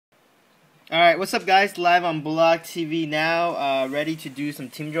Alright, what's up guys? Live on Blog TV now, ready to do some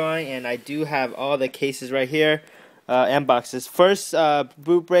team drawing, and I do have all the cases right here, and boxes. First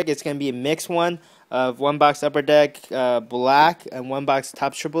boot break, it's going to be a mixed one of one box Upper Deck black, and one box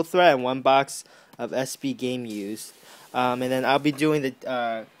Top Triple Threat, and one box of SB Game Used. And then I'll be doing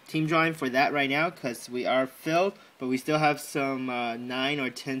the team drawing for that right now, because we are filled, but we still have some 9 or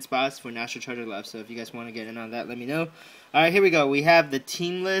 10 spots for National Treasure left, so if you guys want to get in on that, let me know. Alright, here we go. We have the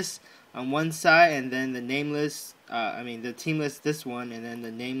team list on one side, and then the name list, the team list, this one, and then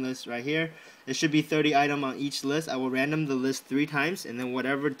the name list right here. It should be 30 items on each list. I will random the list 3 times, and then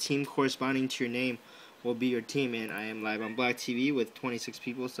whatever team corresponding to your name will be your team. And I am live on Black TV with 26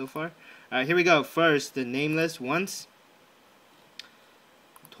 people so far. Alright, here we go. First, the name list once,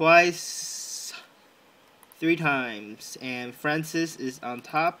 twice, 3 times, and Francis is on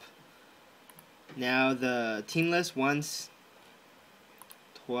top. Now the team list once,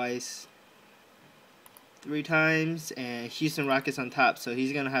 twice, 3 times, and Houston Rockets on top, so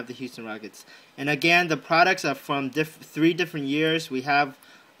he's gonna have the Houston Rockets. And again, the products are from 3 different years. We have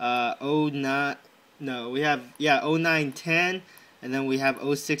 09, 10, and then we have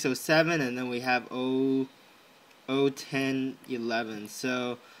 06, 07, and then we have 010, 11.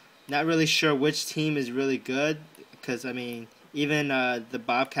 So not really sure which team is really good, because even the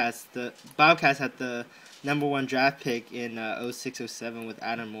Bobcats had the #1 draft pick in 06, 07 with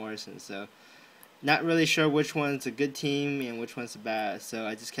Adam Morrison, so not really sure which one's a good team and which one's bad, so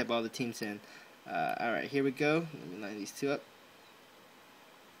I just kept all the teams in. Alright, here we go. Let me line these 2 up.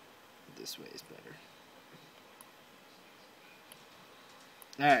 This way is better.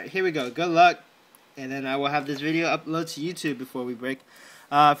 Alright, here we go. Good luck, and then I will have this video upload to YouTube before we break.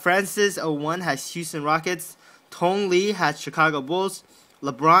 Francis01 has Houston Rockets. TungTLe has Chicago Bulls.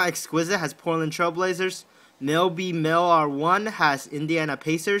 LebronExquisite has Portland Trailblazers. MelBMelR1 has Indiana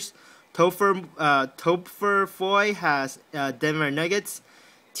Pacers. Topherfoy has Denver Nuggets.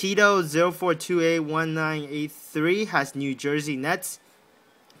 Tito04281983 has New Jersey Nets.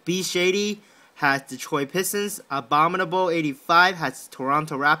 B Shady has Detroit Pistons. Abominable85 has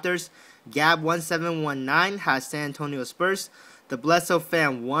Toronto Raptors. Gab1719 has San Antonio Spurs. The Bledsoe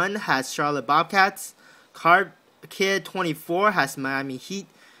Fan 1 has Charlotte Bobcats. Kid24 has Miami Heat.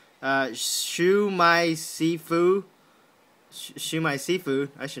 Shoe My Seafood,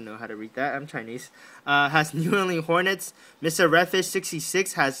 I should know how to read that, I'm Chinese, has New Orleans Hornets. Mr.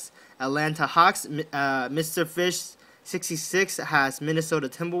 Redfish66 has Atlanta Hawks. Mr. Fish66 has Minnesota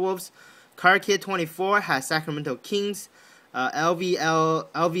Timberwolves. CarKid24 has Sacramento Kings.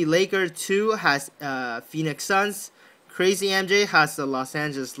 LV Laker 2 has Phoenix Suns. Crazy MJ has the Los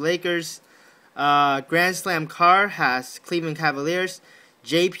Angeles Lakers. Grand Slam Car has Cleveland Cavaliers.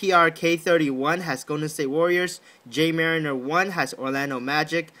 JPRK31 has Golden State Warriors. J Mariner 1 has Orlando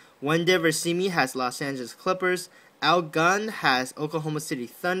Magic. One Diversimi has Los Angeles Clippers. Al Gunn has Oklahoma City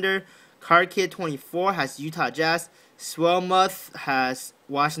Thunder. CarKid24 has Utah Jazz. Swellmuth has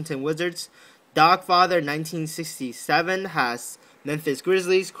Washington Wizards. Dogfather 1967 has Memphis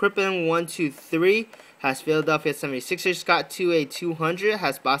Grizzlies. Crippen123 has Philadelphia 76ers. Scott2A200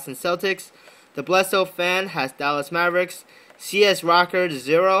 has Boston Celtics. The Bledsoe Fan has Dallas Mavericks. CS Rocker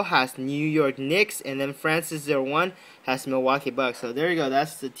 0 has New York Knicks, and then Francis01 has Milwaukee Bucks. So there you go.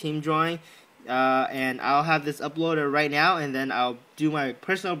 That's the team drawing, and I'll have this uploaded right now, and then I'll do my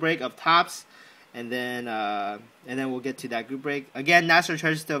personal break of tops, and then we'll get to that group break. Again, National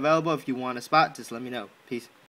Treasure is still available. If you want a spot, just let me know. Peace.